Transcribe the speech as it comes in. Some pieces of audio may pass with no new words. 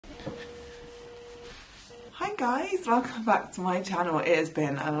Hi guys, welcome back to my channel. It has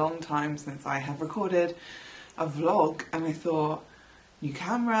been a long time since I have recorded a vlog and I thought, new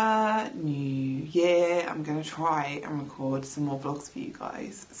camera, new year, I'm going to try and record some more vlogs for you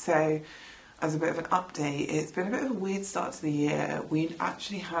guys. So as a bit of an update, it's been a bit of a weird start to the year. We'd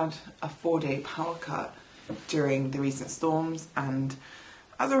actually had a 4-day power cut during the recent storms, and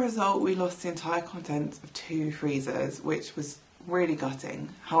as a result we lost the entire contents of 2 freezers, which was really gutting.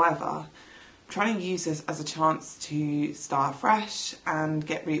 However, trying to use this as a chance to start fresh and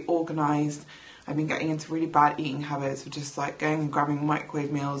get really organised. I've been getting into really bad eating habits of just like going and grabbing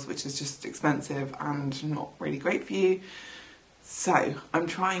microwave meals, which is just expensive and not really great for you. So I'm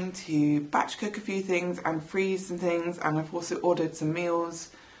trying to batch cook a few things and freeze some things, and I've also ordered some meals,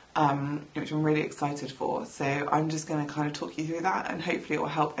 which I'm really excited for. So I'm just going to kind of talk you through that, and hopefully it will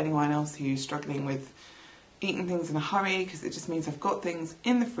help anyone else who's struggling with eating things in a hurry, because it just means I've got things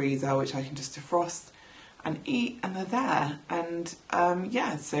in the freezer which I can just defrost and eat, and they're there. And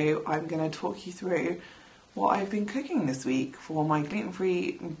yeah, so I'm going to talk you through what I've been cooking this week for my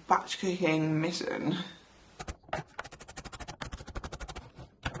gluten-free batch cooking mission.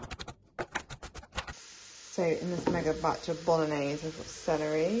 So in this mega batch of Bolognese, I've got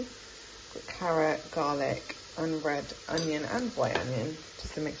celery, got carrot, garlic, and red onion and white onion,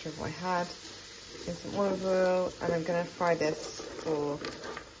 just a mixture of what I had. In some olive oil, and I'm going to fry this for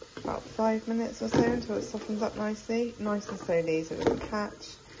about 5 minutes or so until it softens up nicely, nice and slowly so it doesn't catch.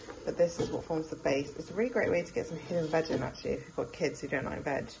 But this is what forms the base. It's a really great way to get some hidden veg in, actually, if you've got kids who don't like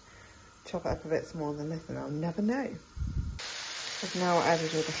veg. Chop it up a bit smaller than this and they'll never know. I've now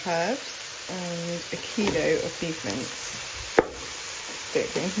added all the herbs and a kilo of beef mince. Don't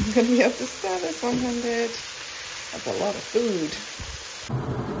think I'm going to be able to stir this one-handed. That's a lot of food.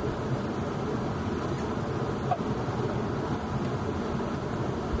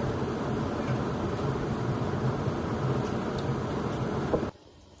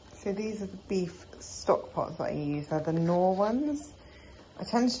 So these are the beef stock pots that I use. They're the Knorr ones. I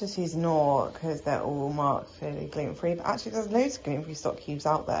tend to just use Knorr because they're all marked clearly gluten-free, but actually there's loads of gluten-free stock cubes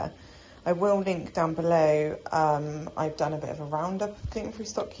out there. I will link down below. I've done a bit of a roundup of gluten-free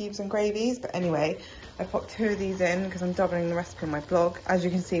stock cubes and gravies, but anyway, I popped 2 of these in because I'm doubling the recipe on my blog. As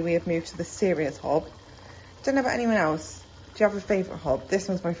you can see, we have moved to the serious hob. Don't know about anyone else. Do you have a favourite hob? This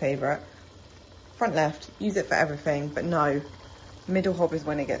one's my favourite. Front left, use it for everything, but no. Middle hob is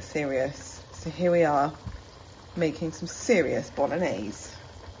when it gets serious. So here we are, making some serious Bolognese.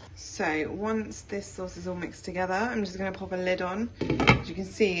 So once this sauce is all mixed together, I'm just going to pop a lid on. As you can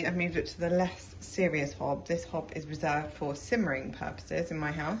see, I've moved it to the less serious hob. This hob is reserved for simmering purposes in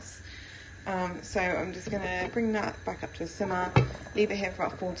my house. So I'm just going to bring that back up to a simmer, leave it here for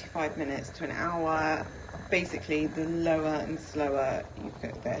about 45 minutes to an hour. Basically, the lower and slower you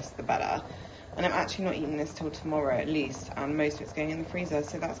cook this, the better. And I'm actually not eating this till tomorrow at least, and most of it's going in the freezer,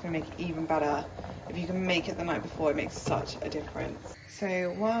 so that's going to make it even better. If you can make it the night before, it makes such a difference.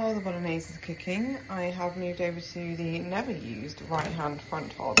 So while the Bolognese is cooking, I have moved over to the never used right-hand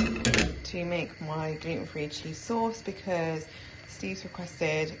front hob to make my gluten-free cheese sauce, because Steve's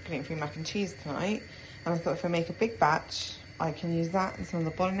requested gluten-free mac and cheese tonight, and I thought if I make a big batch, I can use that and some of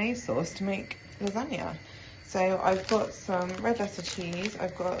the Bolognese sauce to make lasagna. So I've got some red letter cheese,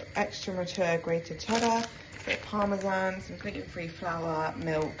 I've got extra mature grated cheddar, a bit of parmesan, some gluten-free flour,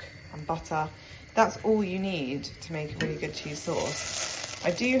 milk and butter. That's all you need to make a really good cheese sauce.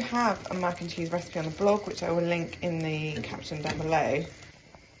 I do have a mac and cheese recipe on the blog, which I will link in the caption down below.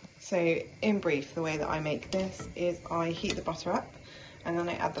 So in brief, the way that I make this is I heat the butter up, and then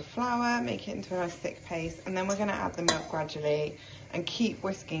I add the flour, make it into a nice thick paste, and then we're going to add the milk gradually and keep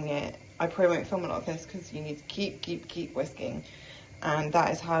whisking it. I probably won't film a lot of this because you need to keep whisking, and that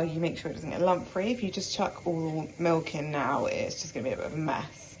is how you make sure it doesn't get lump free. If you just chuck all the milk in now, it's just going to be a bit of a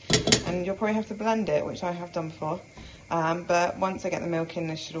mess, and you'll probably have to blend it, which I have done before, but once I get the milk in,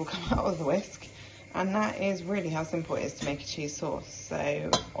 this should all come out of the whisk, and that is really how simple it is to make a cheese sauce.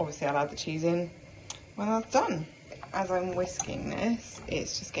 So obviously I'll add the cheese in when that's done. As I'm whisking this,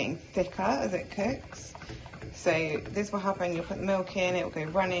 it's just getting thicker as it cooks. So this will happen, you'll put the milk in, it will go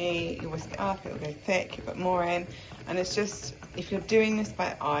runny, you whisk it up, it will go thick, you put more in, and it's just, if you're doing this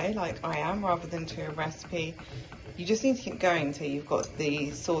by eye, like I am, rather than to a recipe, you just need to keep going until you've got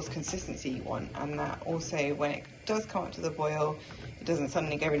the sauce consistency you want, and that also, when it does come up to the boil, it doesn't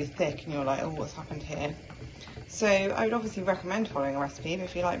suddenly go really thick and you're like, oh, what's happened here? So I would obviously recommend following a recipe, but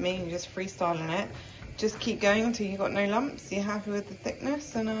if you're like me, you're just freestyling it, just keep going until you've got no lumps, you're happy with the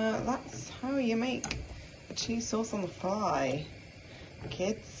thickness, and that's how you make a cheese sauce on the fly.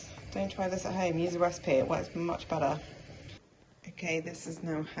 Kids, don't try this at home, use a recipe, it works much better. Okay, this has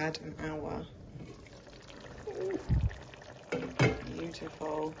now had an hour.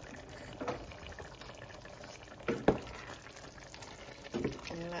 Beautiful.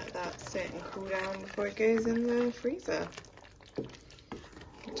 Gonna let that sit and cool down before it goes in the freezer,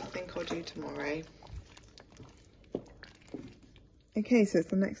 which I think I'll do tomorrow. Okay, so it's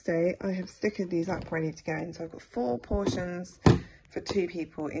the next day. I have stickered these up ready to go in. So I've got 4 portions for 2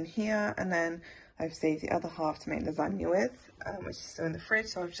 people in here, and then I've saved the other half to make lasagna with, which is still in the fridge.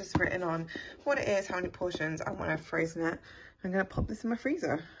 So I've just written on what it is, how many portions, and when I've frozen it. I'm going to pop this in my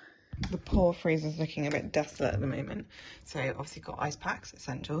freezer. The poor freezer's looking a bit desolate at the moment. So obviously got ice packs,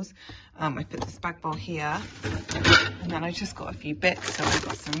 essentials. I put this bag bowl here, and then I just got a few bits. So I've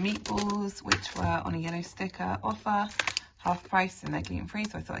got some meatballs, which were on a yellow sticker offer, half price, and they're gluten free.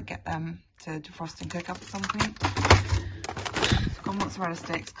 So I thought I'd get them to defrost and cook up at some point. I've got mozzarella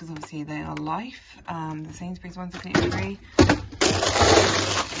sticks because obviously they are life. The Sainsbury's ones are gluten free.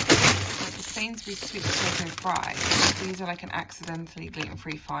 Sainsbury's sweet potato fries. These are like an accidentally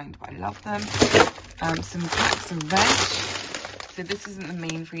gluten-free find, but I love them. Some packs of veg. So this isn't the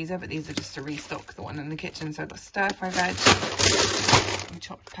main freezer, but these are just to restock the one in the kitchen. So I've got stir-fry veg, some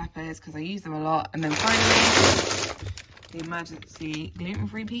chopped peppers because I use them a lot. And then finally, the emergency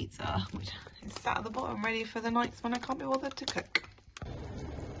gluten-free pizza, which is sat at the bottom ready for the nights when I can't be bothered to cook.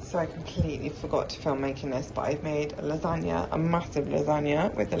 So I completely forgot to film making this, but I've made a lasagna, a massive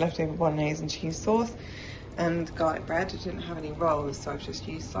lasagna with the leftover Bolognese and cheese sauce and garlic bread. I didn't have any rolls, so I've just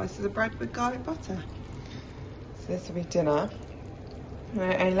used slices of bread with garlic butter. So this will be dinner. And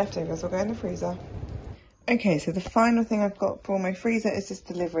any leftovers will go in the freezer. Okay, so the final thing I've got for my freezer is this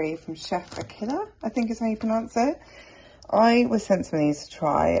delivery from Chef Akila, I think is how you pronounce it. I was sent some of these to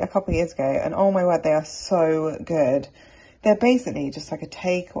try a couple of years ago, and oh my word, they are so good. They're basically just like a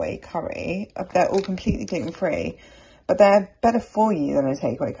takeaway curry. They're all completely gluten-free, but they're better for you than a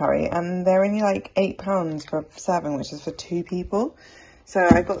takeaway curry. And they're only like £8 for a serving, which is for 2 people. So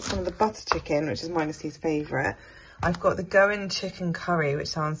I got some of the butter chicken, which is Eunice's favourite. I've got the Goan chicken curry, which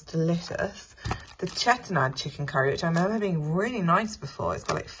sounds delicious. The chettinad chicken curry, which I remember being really nice before. It's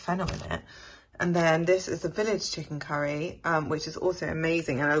got like fennel in it. And then this is the village chicken curry, which is also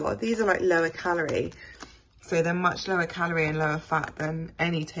amazing. And a lot of these are like lower calorie. So they're much lower calorie and lower fat than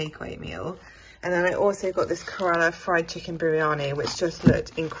any takeaway meal. And then I also got this Kerala fried chicken biryani, which just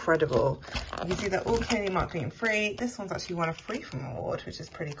looked incredible. You can see they're all clearly marked gluten free. This one's actually won a free from award, which is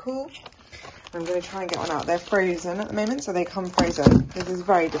pretty cool. I'm going to try and get one out. They're frozen at the moment, so they come frozen. This is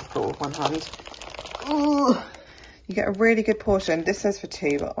very difficult with one hand. Ooh, you get a really good portion. This says for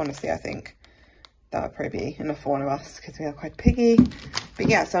 2, but honestly, I think that would probably be enough for one of us because we are quite piggy. But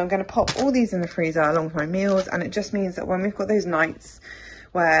yeah, so I'm going to pop all these in the freezer along with my meals. And it just means that when we've got those nights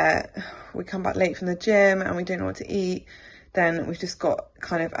where we come back late from the gym and we don't know what to eat, then we've just got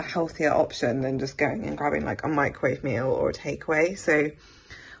kind of a healthier option than just going and grabbing like a microwave meal or a takeaway. So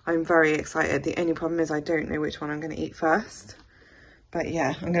I'm very excited. The only problem is I don't know which one I'm going to eat first. But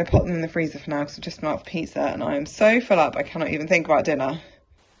yeah, I'm going to pop them in the freezer for now because I've just been out for pizza and I am so full up I cannot even think about dinner.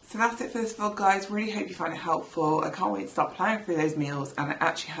 So that's it for this vlog, guys. Really hope you find it helpful. I can't wait to start planning through those meals. And I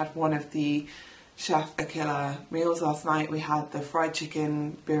actually had one of the Chef Akila meals last night. We had the fried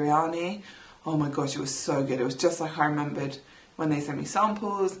chicken biryani. Oh my gosh, it was so good. It was just like I remembered when they sent me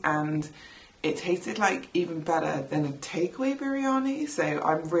samples, and it tasted like even better than a takeaway biryani. So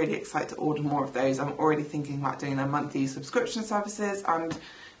I'm really excited to order more of those. I'm already thinking about doing their monthly subscription services, and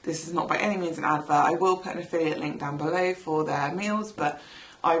this is not by any means an advert. I will put an affiliate link down below for their meals, but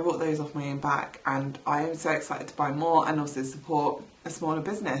I bought those off my own back and I am so excited to buy more and also support a smaller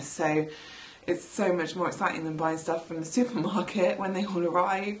business. So it's so much more exciting than buying stuff from the supermarket when they all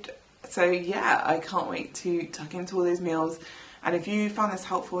arrived. So yeah, I can't wait to tuck into all those meals. And if you found this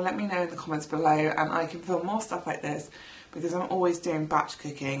helpful, let me know in the comments below and I can film more stuff like this because I'm always doing batch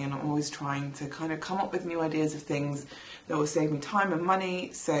cooking and I'm always trying to kind of come up with new ideas of things that will save me time and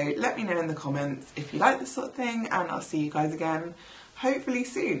money. So let me know in the comments if you like this sort of thing, and I'll see you guys again hopefully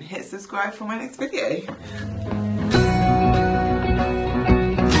soon. Hit subscribe for my next video.